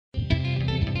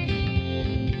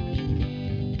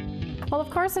Well, of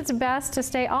course, it's best to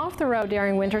stay off the road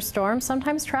during winter storms.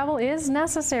 Sometimes travel is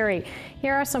necessary.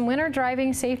 Here are some winter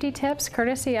driving safety tips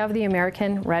courtesy of the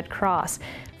American Red Cross.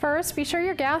 First, be sure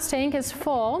your gas tank is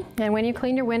full, and when you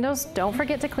clean your windows, don't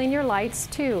forget to clean your lights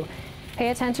too. Pay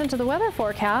attention to the weather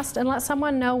forecast and let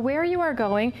someone know where you are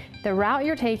going, the route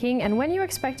you're taking, and when you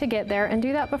expect to get there, and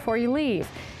do that before you leave.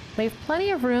 Leave plenty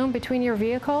of room between your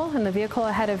vehicle and the vehicle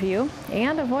ahead of you,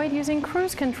 and avoid using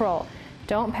cruise control.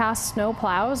 Don't pass snow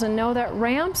plows, and know that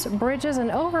ramps, bridges, and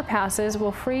overpasses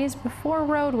will freeze before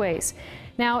roadways.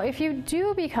 Now, if you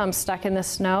do become stuck in the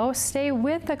snow, stay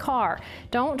with the car.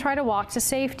 Don't try to walk to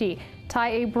safety. Tie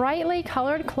a brightly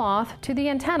colored cloth to the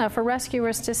antenna for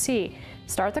rescuers to see.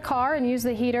 Start the car and use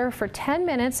the heater for 10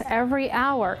 minutes every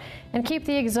hour. And keep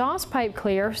the exhaust pipe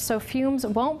clear so fumes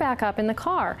won't back up in the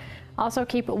car. Also,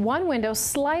 keep one window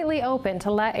slightly open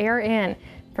to let air in.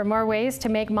 For more ways to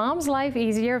make mom's life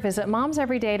easier, visit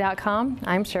momseveryday.com.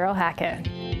 I'm Cheryl Hackett.